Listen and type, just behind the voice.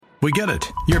We get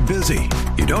it. You're busy.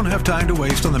 You don't have time to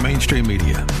waste on the mainstream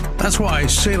media. That's why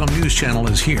Salem News Channel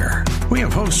is here. We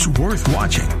have hosts worth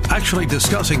watching, actually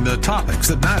discussing the topics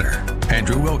that matter.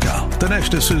 Andrew Wilkow,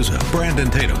 Dinesh D'Souza, Brandon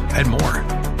Tatum, and more.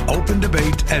 Open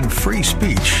debate and free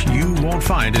speech you won't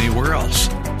find anywhere else.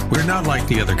 We're not like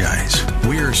the other guys.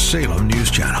 We're Salem News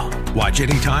Channel. Watch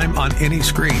anytime on any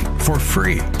screen for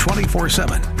free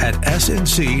 24/7 at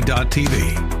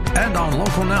snc.tv and on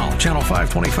Local Now, Channel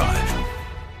 525.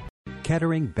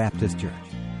 Kettering Baptist Church.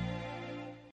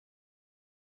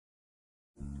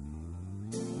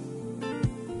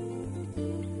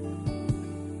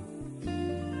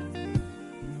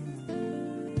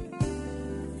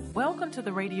 Welcome to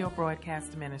the radio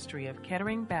broadcast ministry of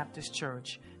Kettering Baptist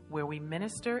Church, where we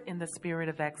minister in the spirit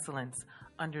of excellence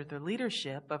under the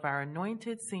leadership of our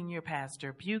anointed senior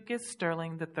pastor, Bucus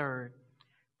Sterling III.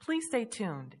 Please stay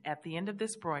tuned at the end of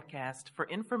this broadcast for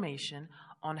information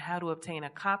on how to obtain a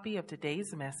copy of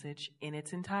today's message in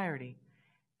its entirety.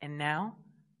 And now,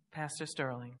 Pastor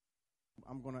Sterling.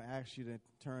 I'm going to ask you to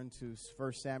turn to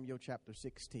 1 Samuel chapter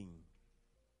 16.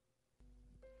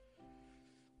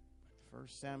 1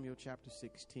 Samuel chapter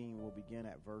 16, we'll begin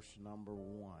at verse number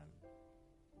 1.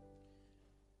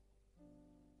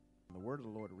 The word of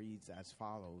the Lord reads as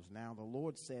follows. Now the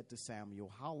Lord said to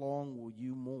Samuel, how long will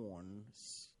you mourn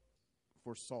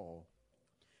for Saul,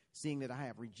 seeing that I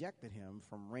have rejected him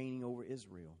from reigning over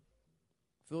Israel?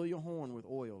 Fill your horn with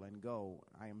oil and go.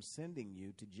 I am sending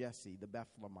you to Jesse the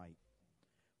Bethlehemite,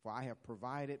 for I have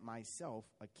provided myself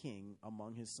a king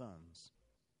among his sons.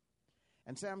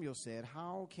 And Samuel said,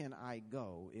 how can I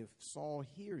go? If Saul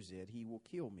hears it, he will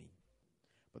kill me.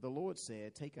 But the Lord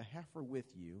said, take a heifer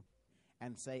with you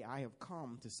and say, I have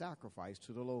come to sacrifice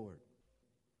to the Lord.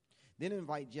 Then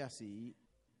invite Jesse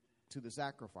to the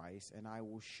sacrifice, and I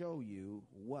will show you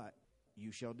what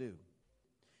you shall do.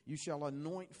 You shall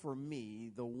anoint for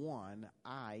me the one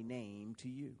I name to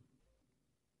you.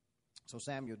 So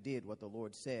Samuel did what the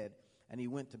Lord said, and he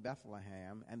went to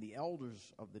Bethlehem, and the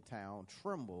elders of the town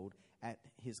trembled at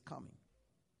his coming.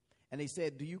 And they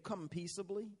said, do you come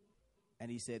peaceably? And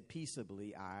he said,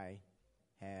 peaceably I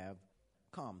have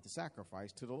come to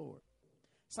sacrifice to the Lord.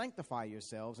 Sanctify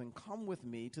yourselves and come with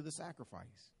me to the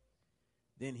sacrifice.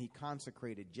 Then he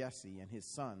consecrated Jesse and his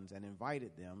sons and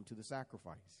invited them to the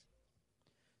sacrifice.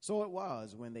 So it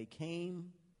was when they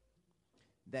came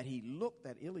that he looked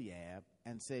at Eliab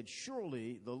and said,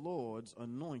 surely the Lord's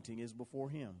anointing is before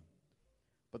him.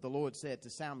 But the Lord said to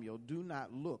Samuel, do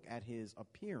not look at his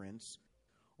appearance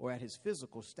or at his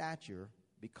physical stature,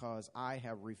 because I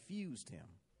have refused him.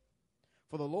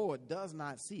 For the Lord does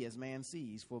not see as man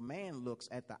sees, for man looks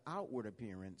at the outward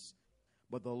appearance,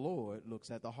 but the Lord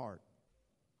looks at the heart.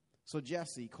 So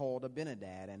Jesse called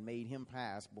Abinadab and made him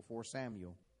pass before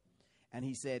Samuel. And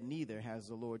he said, neither has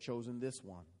the Lord chosen this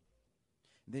one.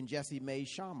 Then Jesse made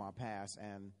Shammah pass,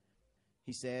 and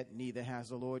he said, neither has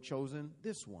the Lord chosen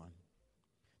this one.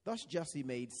 Thus Jesse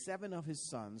made 7 of his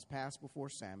sons pass before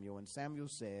Samuel, and Samuel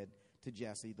said to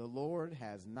Jesse, the Lord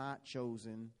has not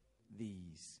chosen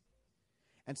these.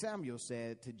 And Samuel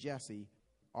said to Jesse,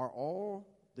 are all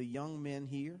the young men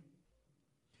here?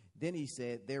 Then he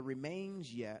said, there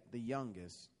remains yet the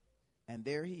youngest, and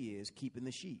there he is keeping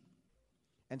the sheep.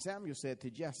 And Samuel said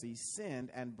to Jesse, send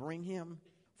and bring him,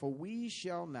 for we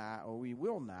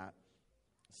will not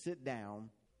sit down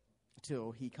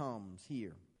till he comes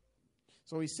here.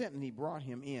 So he sent and he brought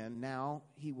him in. Now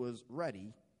he was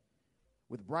ruddy,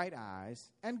 with bright eyes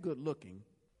and good looking.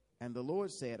 And the Lord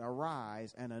said,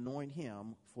 arise and anoint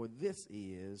him, for this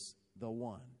is the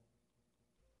one.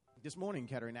 This morning,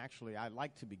 Kettering, actually, I'd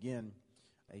like to begin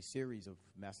a series of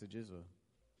messages. I'm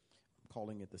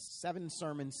calling it the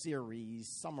 7-sermon series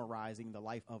summarizing the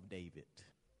life of David.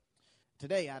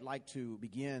 Today, I'd like to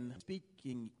begin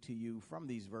speaking to you from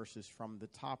these verses from the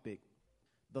topic,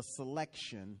 the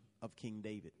selection of King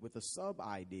David, with a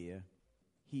sub-idea,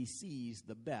 he sees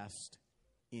the best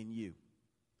in you.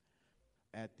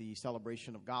 At the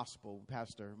celebration of gospel,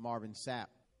 Pastor Marvin Sapp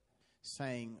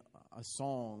sang a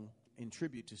song in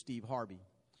tribute to Steve Harvey.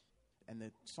 And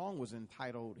the song was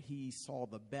entitled, He Saw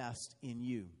the Best in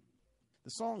You. The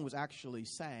song was actually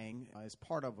sang as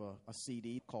part of a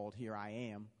CD called Here I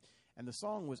Am. And the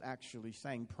song was actually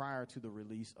sang prior to the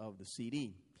release of the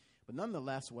CD. But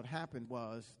nonetheless, what happened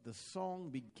was the song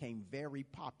became very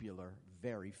popular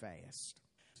very fast.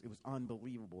 It was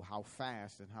unbelievable how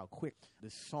fast and how quick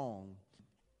this song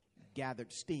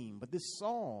gathered steam. But this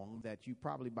song that you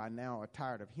probably by now are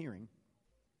tired of hearing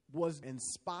was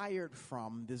inspired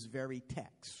from this very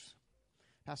text.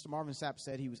 Pastor Marvin Sapp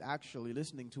said he was actually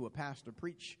listening to a pastor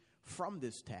preach from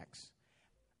this text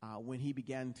when he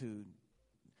began to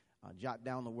jot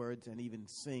down the words and even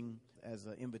sing as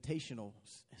an invitational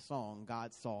song,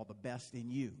 God Saw the Best in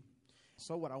You.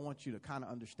 So what I want you to kind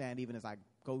of understand, even as I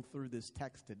go through this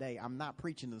text today, I'm not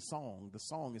preaching the song. The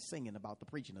song is singing about the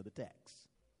preaching of the text.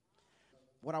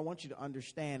 What I want you to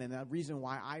understand, and the reason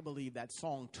why I believe that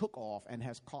song took off and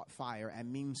has caught fire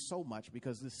and means so much,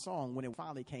 because this song, when it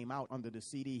finally came out under the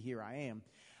CD, Here I Am,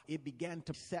 it began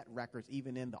to set records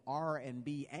even in the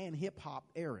R&B and hip-hop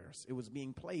eras. It was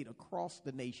being played across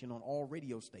the nation on all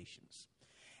radio stations.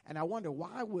 And I wonder,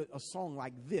 why would a song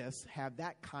like this have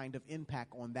that kind of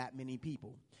impact on that many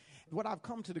people? What I've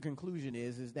come to the conclusion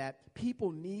is that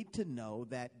people need to know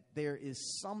that there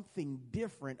is something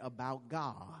different about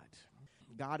God.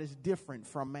 God is different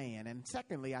from man. And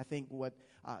secondly, I think what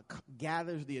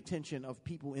gathers the attention of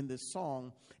people in this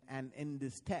song and in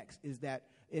this text is that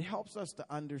it helps us to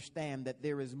understand that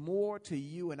there is more to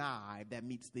you and I that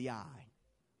meets the eye.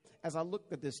 As I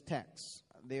looked at this text,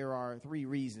 there are three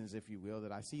reasons, if you will,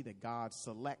 that I see that God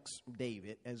selects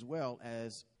David, as well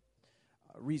as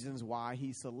reasons why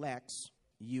he selects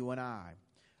you and I.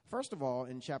 First of all,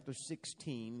 in chapter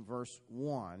 16, verse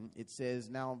 1, it says,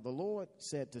 Now the Lord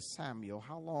said to Samuel,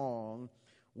 How long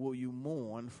will you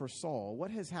mourn for Saul?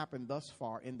 What has happened thus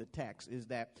far in the text is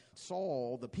that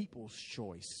Saul, the people's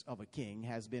choice of a king,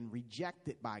 has been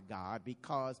rejected by God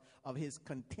because of his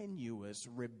continuous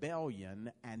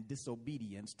rebellion and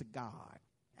disobedience to God.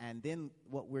 And then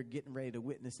what we're getting ready to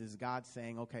witness is God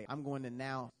saying, okay, I'm going to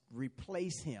now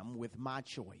replace him with my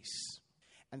choice.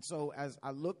 And so as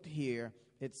I looked here,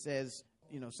 it says,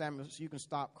 Samuel, you can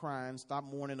stop crying, stop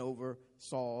mourning over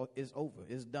Saul. It's over.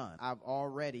 It's done. I've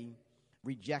already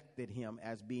rejected him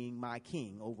as being my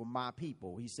king over my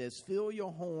people. He says, fill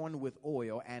your horn with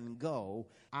oil and go.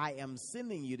 I am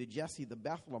sending you to Jesse the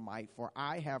Bethlehemite, for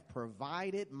I have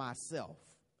provided myself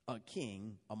a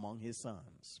king among his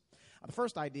sons. The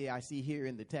first idea I see here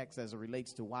in the text as it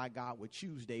relates to why God would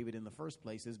choose David in the first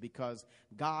place is because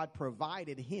God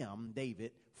provided him,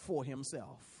 David, for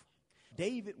himself.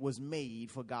 David was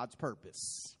made for God's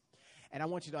purpose. And I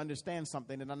want you to understand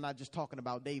something, and I'm not just talking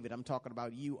about David. I'm talking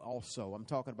about you also. I'm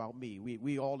talking about me.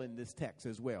 We all in this text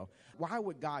as well. Why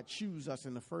would God choose us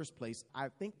in the first place? I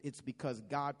think it's because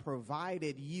God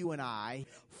provided you and I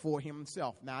for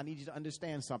himself. Now, I need you to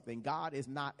understand something. God is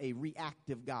not a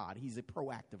reactive God. He's a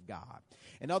proactive God.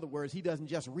 In other words, he doesn't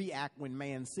just react when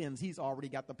man sins. He's already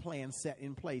got the plan set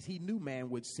in place. He knew man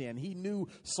would sin. He knew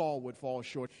Saul would fall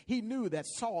short. He knew that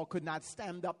Saul could not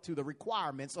stand up to the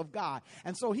requirements of God.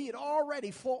 And so he had already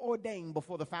foreordained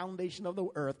before the foundation of the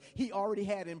earth. He already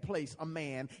had in place a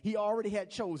man. He already had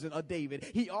chosen a David.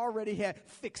 He already had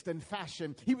fixed and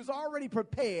fashioned. He was already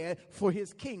prepared for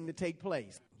his king to take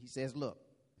place. He says, look,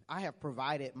 I have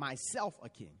provided myself a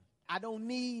king. I don't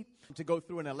need to go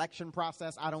through an election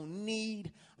process. I don't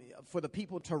need for the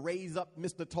people to raise up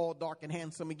Mr. Tall, Dark, and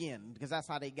Handsome again, because that's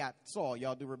how they got Saul.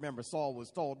 Y'all do remember Saul was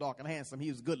tall, dark, and handsome. He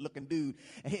was a good-looking dude,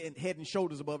 head and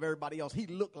shoulders above everybody else. He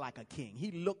looked like a king.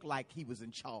 He looked like he was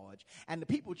in charge. And the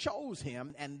people chose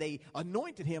him, and they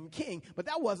anointed him king, but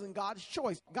that wasn't God's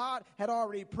choice. God had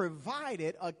already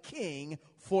provided a king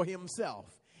for himself.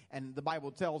 And the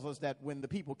Bible tells us that when the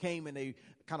people came and they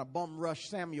kind of bum rushed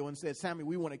Samuel and said, Samuel,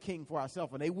 we want a king for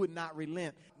ourselves, and they would not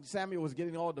relent. Samuel was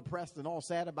getting all depressed and all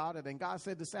sad about it. And God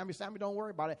said to Samuel, Samuel, don't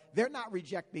worry about it. They're not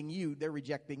rejecting you. They're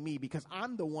rejecting me, because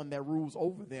I'm the one that rules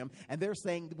over them. And they're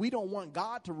saying, we don't want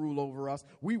God to rule over us.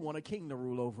 We want a king to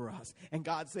rule over us. And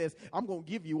God says, I'm going to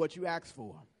give you what you asked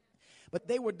for. But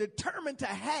they were determined to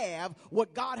have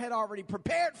what God had already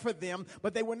prepared for them,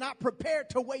 but they were not prepared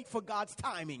to wait for God's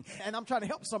timing. And I'm trying to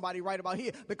help somebody right about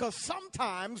here, because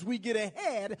sometimes we get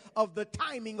ahead of the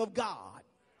timing of God.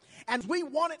 And we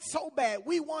want it so bad.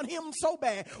 We want him so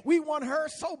bad. We want her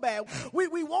so bad. We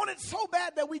want it so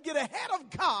bad that we get ahead of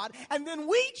God, and then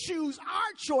we choose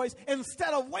our choice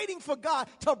instead of waiting for God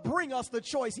to bring us the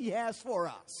choice he has for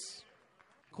us.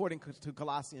 According to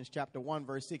Colossians chapter 1,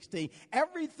 verse 16,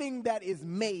 everything that is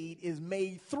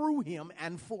made through him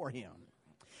and for him.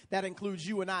 That includes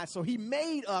you and I. So he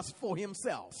made us for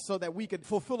himself so that we could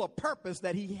fulfill a purpose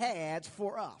that he had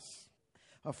for us.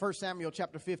 1 Samuel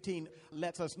chapter 15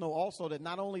 lets us know also that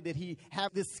not only did he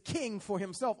have this king for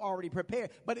himself already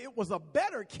prepared, but it was a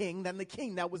better king than the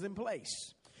king that was in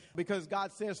place. Because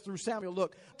God says through Samuel,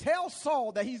 look, tell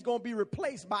Saul that he's going to be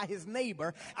replaced by his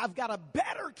neighbor. I've got a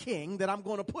better king that I'm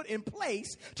going to put in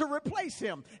place to replace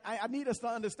him. I need us to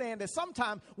understand that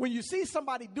sometimes when you see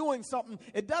somebody doing something,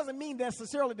 it doesn't mean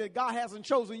necessarily that God hasn't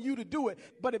chosen you to do it,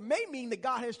 but it may mean that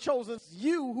God has chosen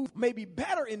you who may be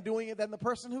better in doing it than the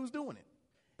person who's doing it.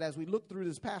 As we look through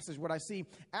this passage, what I see,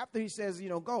 after he says,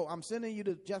 go, I'm sending you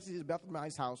to Jesse's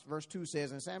Bethlehem's house, verse 2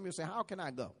 says, and Samuel said, how can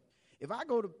I go? If I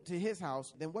go to his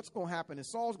house, then what's going to happen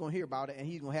is Saul's going to hear about it, and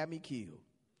he's going to have me killed.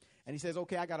 And he says,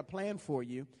 okay, I got a plan for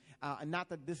you. And not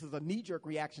that this is a knee-jerk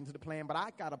reaction to the plan, but I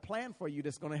got a plan for you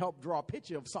that's going to help draw a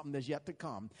picture of something that's yet to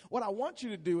come. What I want you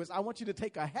to do is I want you to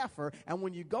take a heifer, and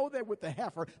when you go there with the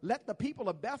heifer, let the people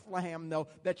of Bethlehem know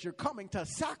that you're coming to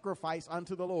sacrifice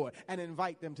unto the Lord and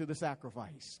invite them to the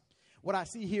sacrifice. What I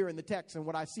see here in the text and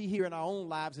what I see here in our own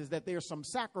lives is that there's some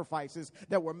sacrifices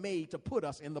that were made to put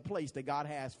us in the place that God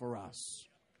has for us.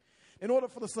 In order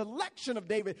for the selection of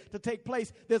David to take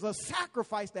place, there's a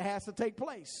sacrifice that has to take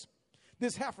place.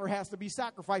 This heifer has to be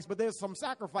sacrificed, but there's some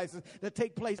sacrifices that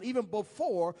take place even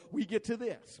before we get to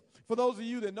this. For those of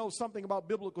you that know something about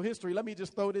biblical history, let me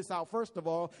just throw this out. First of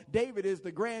all, David is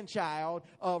the grandchild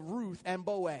of Ruth and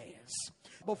Boaz.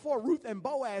 Before Ruth and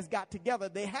Boaz got together,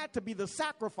 they had to be the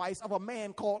sacrifice of a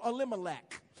man called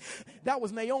Elimelech. That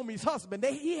was Naomi's husband.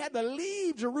 He had to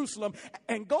leave Jerusalem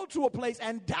and go to a place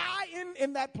and die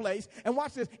in that place. And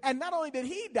watch this. And not only did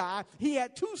he die, he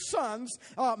had two sons,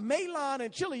 Mahlon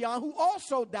and Chilion, who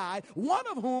also died, one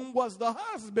of whom was the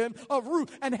husband of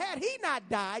Ruth. And had he not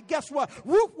died, guess what?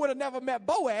 Ruth would have never met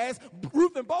Boaz.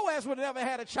 Ruth and Boaz would have never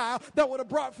had a child that would have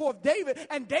brought forth David.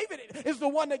 And David is the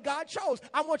one that God chose.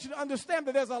 I want you to understand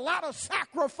that there's a lot of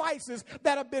sacrifices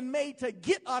that have been made to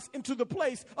get us into the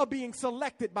place of being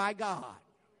selected by God.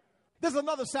 There's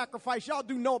another sacrifice. Y'all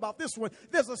do know about this one.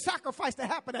 There's a sacrifice that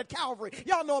happened at Calvary.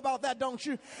 Y'all know about that, don't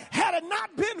you? Had it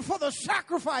not been for the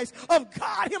sacrifice of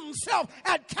God himself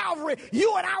at Calvary,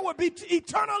 you and I would be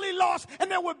eternally lost, and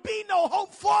there would be no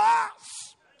hope for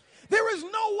us. There is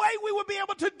no way we would be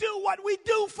able to do what we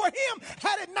do for him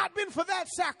had it not been for that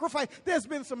sacrifice. There's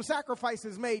been some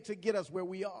sacrifices made to get us where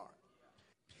we are.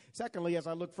 Secondly, as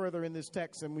I look further in this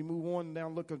text and we move on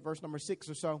down, look at verse number 6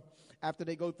 or so. After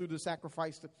they go through the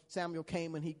sacrifice, Samuel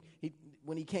came, and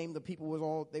when he came, the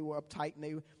people they were uptight,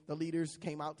 and the leaders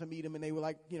came out to meet him, and they were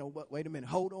like, wait a minute,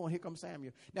 hold on, here comes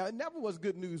Samuel. Now, it never was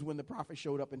good news when the prophet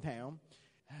showed up in town,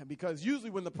 because usually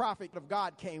when the prophet of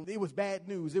God came, it was bad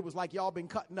news. It was like y'all been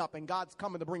cutting up, and God's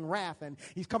coming to bring wrath, and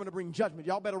he's coming to bring judgment.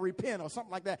 Y'all better repent or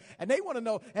something like that. And they want to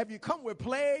know, have you come with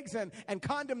plagues and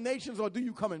condemnations, or do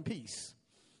you come in peace?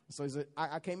 So he said,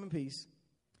 I came in peace.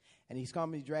 And he's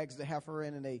come, he drags the heifer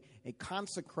in, and they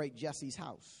consecrate Jesse's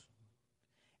house.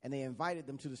 And they invited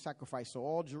them to the sacrifice. So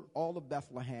all of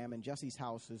Bethlehem and Jesse's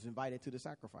house is invited to the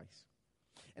sacrifice.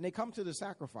 And they come to the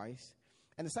sacrifice.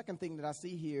 And the second thing that I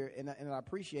see here, and I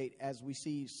appreciate, as we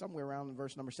see somewhere around in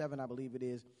verse number 7, I believe it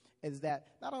is that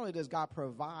not only does God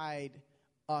provide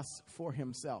us for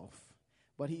himself,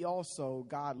 but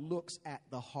God looks at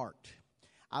the heart.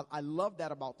 I love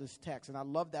that about this text, and I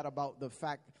love that about the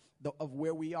fact of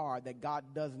where we are, that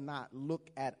God does not look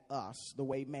at us the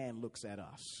way man looks at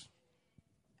us.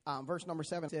 Verse number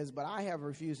 7 says, but I have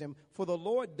refused him, for the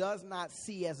Lord does not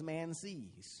see as man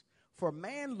sees. For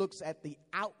man looks at the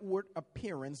outward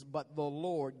appearance, but the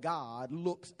Lord God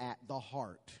looks at the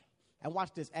heart. And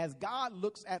watch this. As God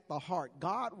looks at the heart,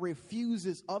 God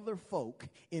refuses other folk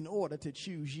in order to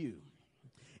choose you.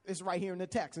 It's right here in the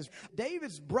text.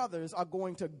 David's brothers are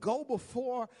going to go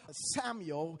before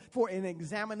Samuel for an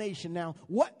examination. Now,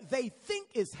 what they think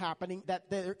is happening,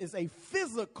 that there is a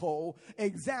physical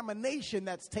examination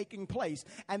that's taking place.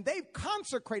 And they've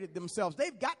consecrated themselves.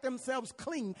 They've got themselves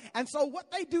clean. And so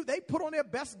what they do, they put on their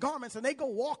best garments and they go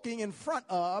walking in front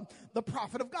of the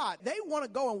prophet of God. They want to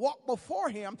go and walk before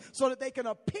him so that they can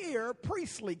appear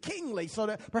priestly, kingly, so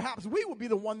that perhaps we will be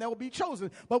the one that will be chosen.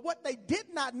 But what they did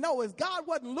not know is God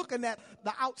wasn't looking at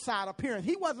the outside appearance.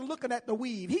 He wasn't looking at the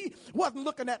weave. He wasn't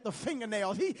looking at the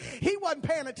fingernails. He wasn't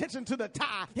paying attention to the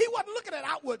tie. He wasn't looking at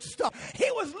outward stuff.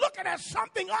 He was looking at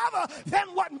something other than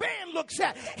what man looks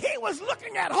at. He was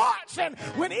looking at hearts, and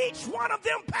when each one of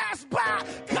them passed by,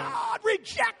 God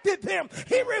rejected them.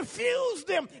 He refused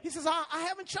them. He says, I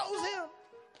haven't chose him.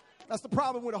 That's the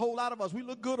problem with a whole lot of us. We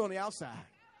look good on the outside.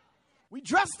 We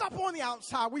dressed up on the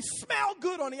outside. We smell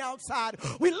good on the outside.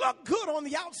 We look good on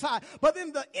the outside. But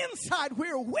in the inside,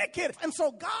 we're wicked. And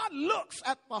so God looks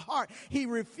at the heart. He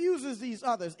refuses these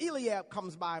others. Eliab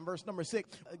comes by in verse number 6.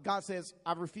 God says,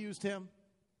 I've refused him.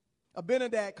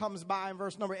 Abinadab comes by in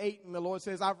verse number 8. And the Lord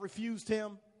says, I've refused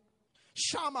him.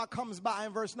 Shammah comes by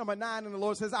in verse number 9. And the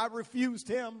Lord says, I've refused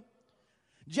him.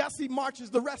 Jesse marches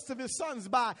the rest of his sons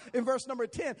by in verse number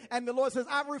 10. And the Lord says,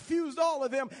 I've refused all of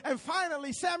them. And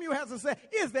finally, Samuel has to say,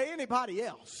 is there anybody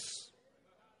else?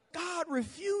 God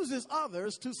refuses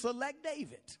others to select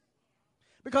David.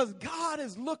 Because God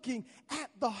is looking at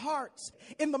the hearts.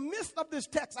 In the midst of this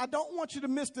text, I don't want you to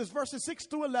miss this, verses 6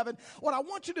 to 11. What I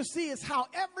want you to see is how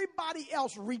everybody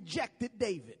else rejected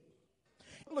David.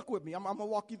 Look with me. I'm going to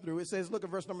walk you through. It says, look at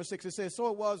verse number 6. It says,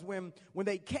 so it was when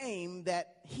they came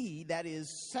that he, that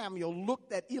is Samuel,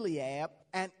 looked at Eliab,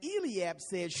 and Eliab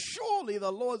said, surely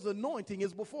the Lord's anointing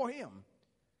is before him.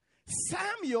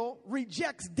 Samuel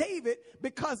rejects David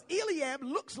because Eliab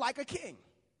looks like a king.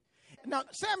 Now,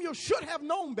 Samuel should have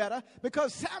known better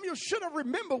because Samuel should have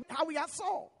remembered how we got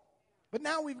Saul. But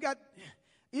now we've got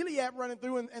Eliab running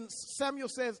through, and Samuel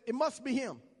says, it must be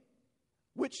him,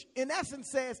 which in essence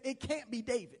says it can't be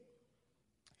David.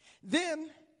 Then,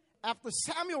 after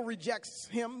Samuel rejects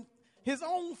him, his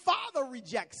own father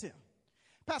rejects him.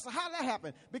 Pastor, how did that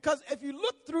happen? Because if you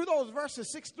look through those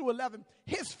verses 6 through 11,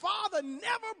 his father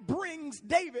never brings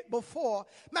David before.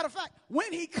 Matter of fact,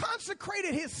 when he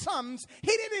consecrated his sons, he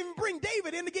didn't even bring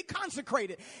David in to get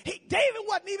consecrated. David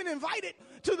wasn't even invited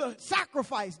to the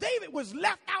sacrifice. David was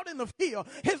left out in the field.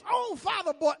 His own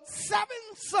father brought 7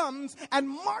 sons and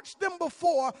marched them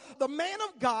before the man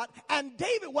of God, and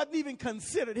David wasn't even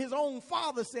considered. His own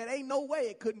father said, ain't no way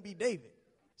it couldn't be David.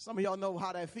 Some of y'all know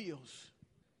how that feels.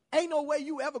 Ain't no way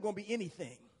you ever going to be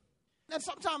anything. And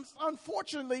sometimes,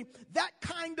 unfortunately, that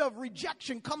kind of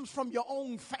rejection comes from your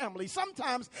own family.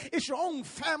 Sometimes it's your own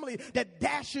family that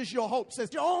dashes your hopes.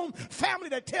 It's your own family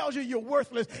that tells you you're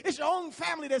worthless. It's your own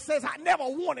family that says, I never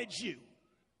wanted you.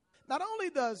 Not only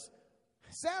does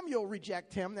Samuel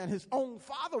reject him and his own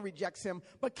father rejects him,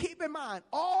 but keep in mind,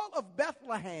 all of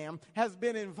Bethlehem has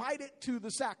been invited to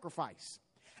the sacrifice.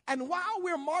 And while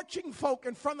we're marching folk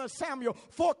in front of Samuel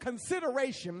for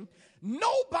consideration,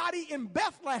 nobody in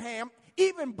Bethlehem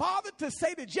even bothered to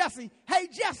say to Jesse, hey,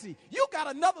 Jesse, you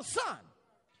got another son.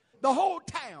 The whole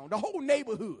town, the whole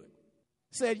neighborhood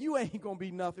said, you ain't going to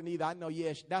be nothing either. I know,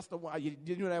 yes, that's the one.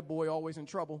 You know that boy always in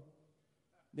trouble?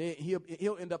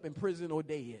 He'll end up in prison or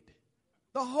dead.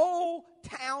 The whole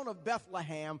town of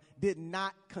Bethlehem did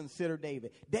not consider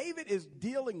David. David is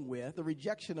dealing with the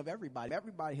rejection of everybody.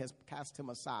 Everybody has cast him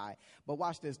aside. But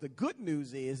watch this. The good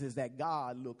news is that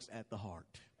God looks at the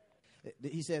heart.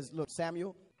 He says, look,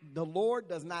 Samuel, the Lord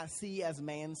does not see as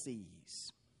man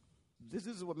sees. This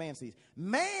is what man sees.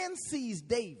 Man sees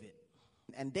David.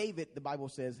 And David, the Bible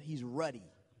says, he's ruddy.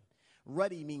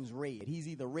 Ruddy means red. He's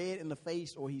either red in the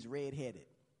face or he's red-headed.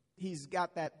 He's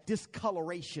got that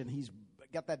discoloration. He's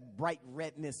got that bright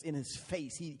redness in his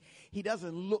face. He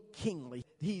doesn't look kingly.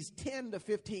 He's 10 to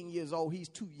 15 years old. He's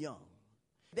too young.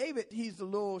 David, he's a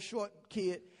little short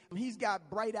kid. He's got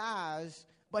bright eyes,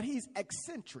 but he's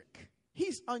eccentric.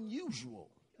 He's unusual.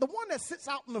 The one that sits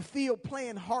out in the field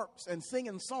playing harps and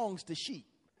singing songs to sheep.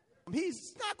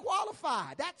 He's not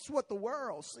qualified. That's what the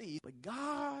world sees. But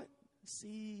God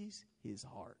sees his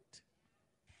heart.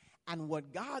 And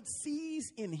what God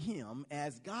sees in him,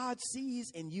 as God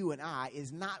sees in you and I,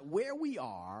 is not where we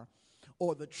are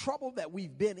or the trouble that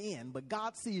we've been in, but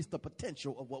God sees the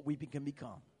potential of what we can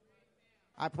become.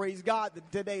 I praise God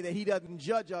today that he doesn't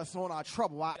judge us on our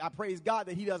trouble. I praise God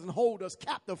that he doesn't hold us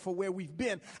captive for where we've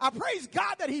been. I praise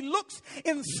God that he looks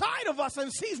inside of us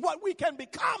and sees what we can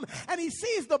become, and he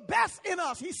sees the best in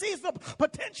us. He sees the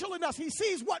potential in us. He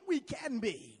sees what we can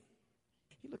be.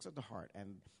 He looks at the heart,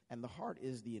 and the heart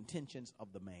is the intentions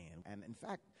of the man. And in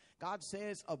fact, God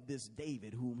says of this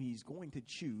David, whom he's going to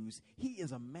choose, he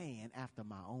is a man after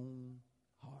my own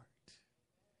heart.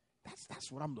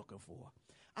 That's what I'm looking for.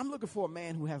 I'm looking for a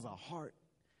man who has a heart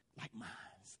like mine.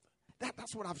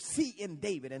 That's what I see in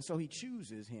David. And so he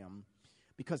chooses him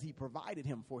because he provided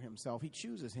him for himself. He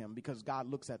chooses him because God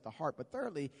looks at the heart. But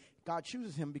thirdly, God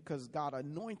chooses him because God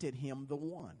anointed him the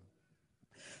one.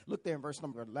 Look there in verse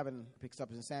number 11, picks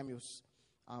up in Samuel's.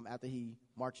 After he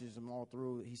marches them all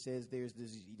through, he says there's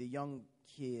the young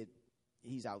kid,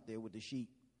 he's out there with the sheep,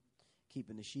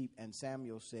 keeping the sheep. And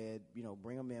Samuel said,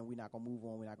 bring him in. We're not going to move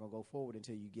on. We're not going to go forward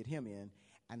until you get him in.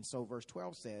 And so verse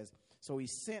 12 says, so he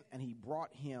sent and he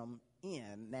brought him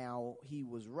in. Now he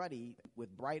was ruddy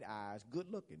with bright eyes,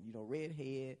 good looking, red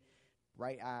head,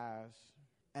 bright eyes.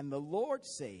 And the Lord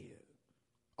said,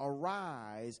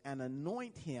 arise and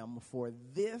anoint him, for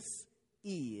this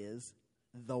is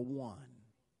the one.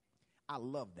 I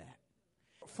love that.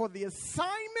 For the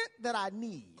assignment that I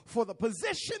need, for the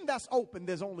position that's open,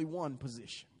 there's only one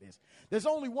position. There's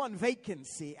only one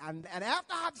vacancy. And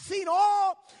after I've seen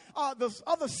all the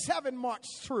other 7 march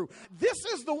through, this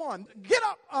is the one. Get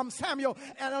up, Samuel,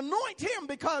 and anoint him,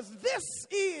 because this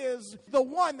is the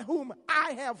one whom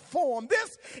I have formed.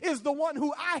 This is the one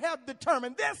who I have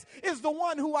determined. This is the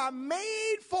one who I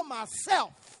made for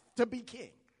myself to be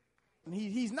king.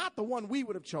 He's not the one we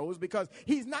would have chose because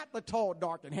he's not the tall,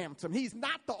 dark, and handsome. He's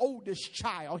not the oldest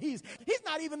child. He's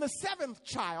not even the seventh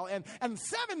child. And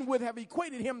 7 would have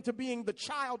equated him to being the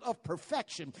child of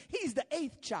perfection. He's the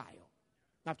 8th child.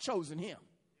 I've chosen him.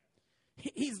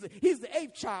 He's the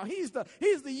 8th child. He's the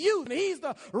youth. He's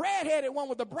the red-headed one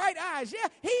with the bright eyes. Yeah,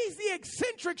 he's the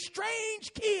eccentric,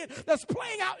 strange kid that's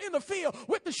playing out in the field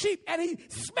with the sheep, and he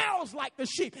smells like the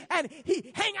sheep, and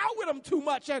he hang out with them too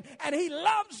much, and he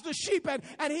loves the sheep, and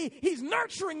he's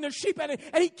nurturing the sheep, and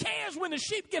he cares when the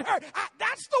sheep get hurt.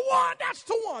 That's the one.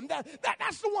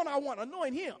 That's the one I want.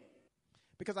 Anoint him,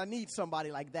 because I need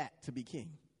somebody like that to be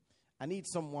king. I need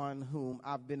someone whom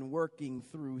I've been working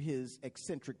through his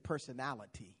eccentric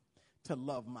personality to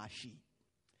love my sheep.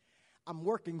 I'm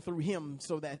working through him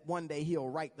so that one day he'll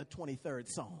write the 23rd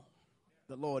Psalm.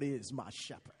 The Lord is my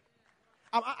shepherd.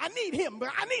 I need him, but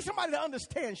I need somebody to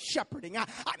understand shepherding. I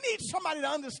need somebody to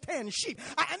understand sheep.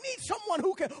 I need someone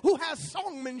who has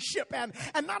songmanship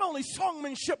and not only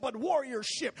songmanship but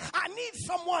warriorship. I need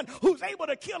someone who's able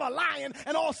to kill a lion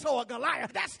and also a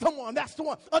Goliath. That's the one.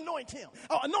 Anoint him.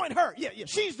 Anoint her. Yeah.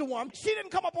 She's the one. She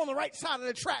didn't come up on the right side of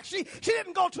the track. She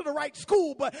didn't go to the right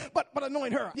school, but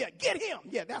anoint her. Yeah, get him.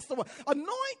 Yeah, that's the one.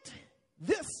 Anoint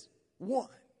this one.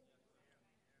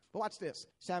 But watch this.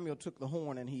 Samuel took the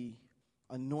horn and he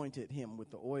anointed him with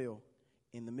the oil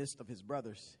in the midst of his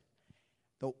brothers.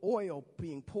 The oil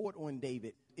being poured on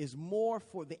David is more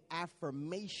for the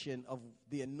affirmation of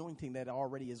the anointing that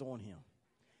already is on him.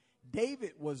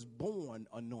 David was born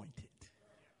anointed.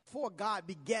 Before God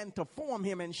began to form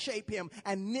him and shape him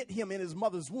and knit him in his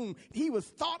mother's womb, he was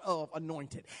thought of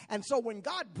anointed. And so when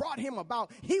God brought him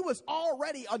about, he was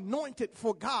already anointed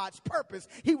for God's purpose.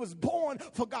 He was born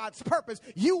for God's purpose.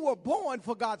 You were born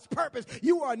for God's purpose.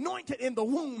 You were anointed in the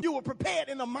womb. You were prepared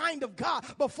in the mind of God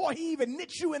before he even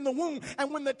knit you in the womb.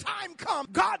 And when the time comes,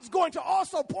 God's going to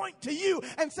also point to you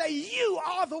and say, you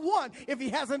are the one. If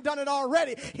he hasn't done it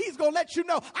already, he's going to let you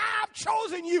know, I've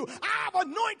chosen you. I've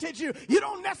anointed you. You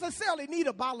don't necessarily need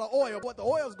a bottle of oil. What the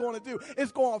oil is going to do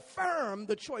is going to affirm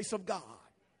the choice of God.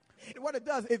 What it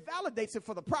does, it validates it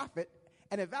for the prophet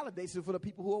and it validates it for the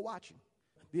people who are watching.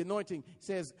 The anointing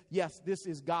says, yes, this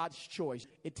is God's choice.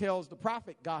 It tells the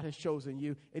prophet God has chosen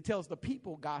you. It tells the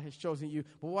people God has chosen you.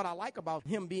 But what I like about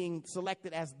him being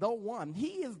selected as the one,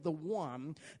 he is the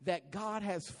one that God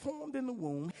has formed in the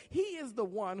womb. He is the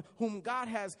one whom God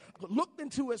has looked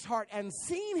into his heart and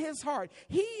seen his heart.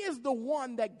 He is the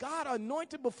one that God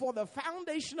anointed before the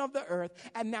foundation of the earth.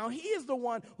 And now he is the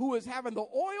one who is having the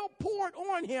oil poured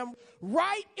on him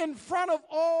right in front of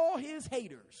all his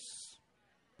haters.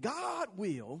 God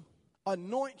will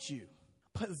anoint you,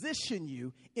 position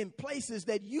you in places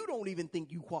that you don't even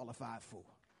think you qualified for.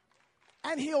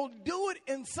 And he'll do it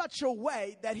in such a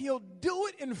way that he'll do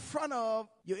it in front of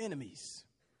your enemies.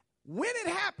 When it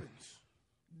happens,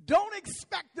 don't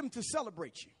expect them to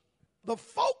celebrate you. The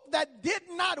folk that did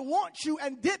not want you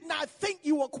and did not think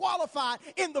you were qualified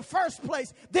in the first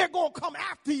place, they're going to come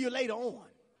after you later on.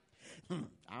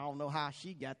 I don't know how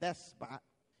she got that spot.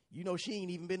 You know, she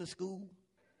ain't even been to school.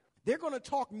 They're going to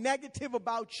talk negative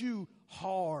about you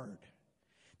hard.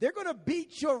 They're going to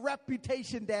beat your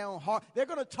reputation down hard. They're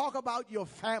going to talk about your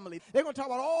family. They're going to talk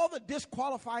about all the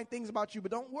disqualifying things about you. But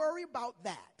don't worry about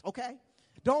that, okay?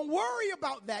 Don't worry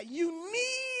about that. You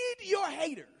need your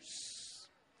haters.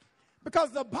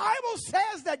 Because the Bible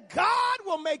says that God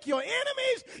will make your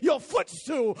enemies your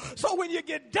footstool. So when you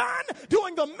get done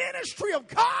doing the ministry of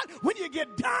God, when you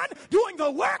get done doing the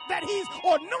work that he's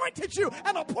anointed you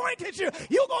and appointed you,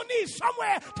 you're going to need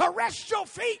somewhere to rest your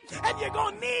feet. And you're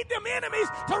going to need them enemies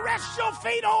to rest your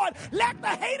feet on. Let the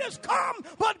haters come,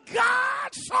 but God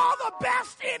saw the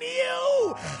best in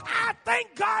you. I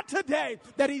thank God today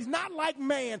that he's not like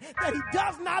man, that he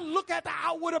does not look at the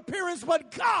outward appearance,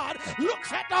 but God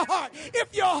looks at the heart.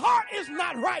 If your heart is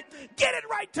not right, get it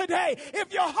right today.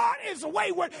 If your heart is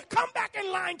wayward, come back in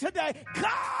line today.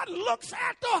 God looks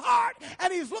at the heart,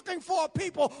 and he's looking for a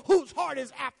people whose heart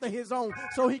is after his own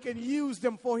so he can use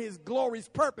them for his glory's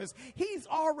purpose. He's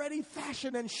already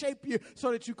fashioned and shaped you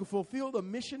so that you can fulfill the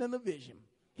mission and the vision.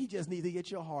 He just needs to get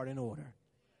your heart in order.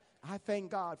 I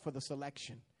thank God for the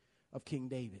selection of King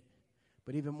David,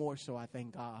 but even more so, I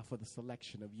thank God for the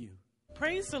selection of you.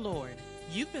 Praise the Lord.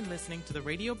 You've been listening to the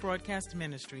radio broadcast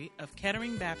ministry of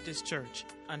Kettering Baptist Church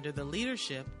under the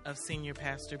leadership of Senior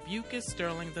Pastor Bucas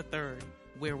Sterling III,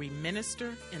 where we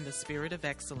minister in the spirit of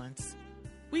excellence.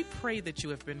 We pray that you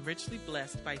have been richly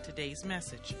blessed by today's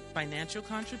message. Financial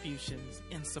contributions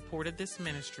in support of this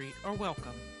ministry are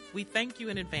welcome. We thank you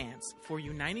in advance for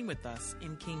uniting with us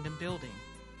in kingdom building.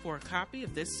 For a copy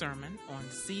of this sermon on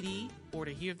CD or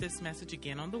to hear this message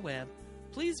again on the web,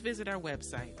 please visit our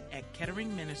website at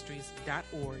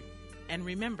ketteringministries.org and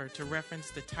remember to reference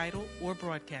the title or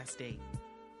broadcast date.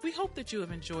 We hope that you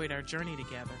have enjoyed our journey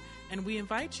together, and we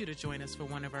invite you to join us for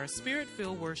one of our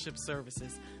Spirit-filled worship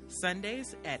services,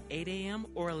 Sundays at 8 a.m.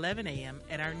 or 11 a.m.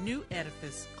 at our new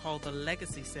edifice called the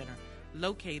Legacy Center,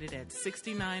 located at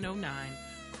 6909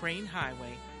 Crane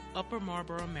Highway, Upper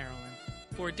Marlboro, Maryland.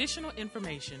 For additional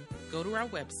information, go to our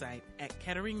website at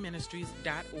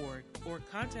ketteringministries.org or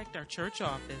contact our church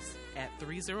office at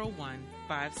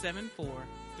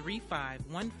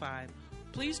 301-574-3515.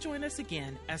 Please join us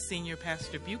again as Senior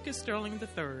Pastor Bucas Sterling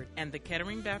III and the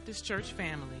Kettering Baptist Church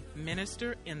family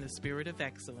minister in the spirit of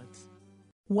excellence.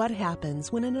 What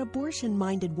happens when an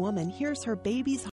abortion-minded woman hears her baby's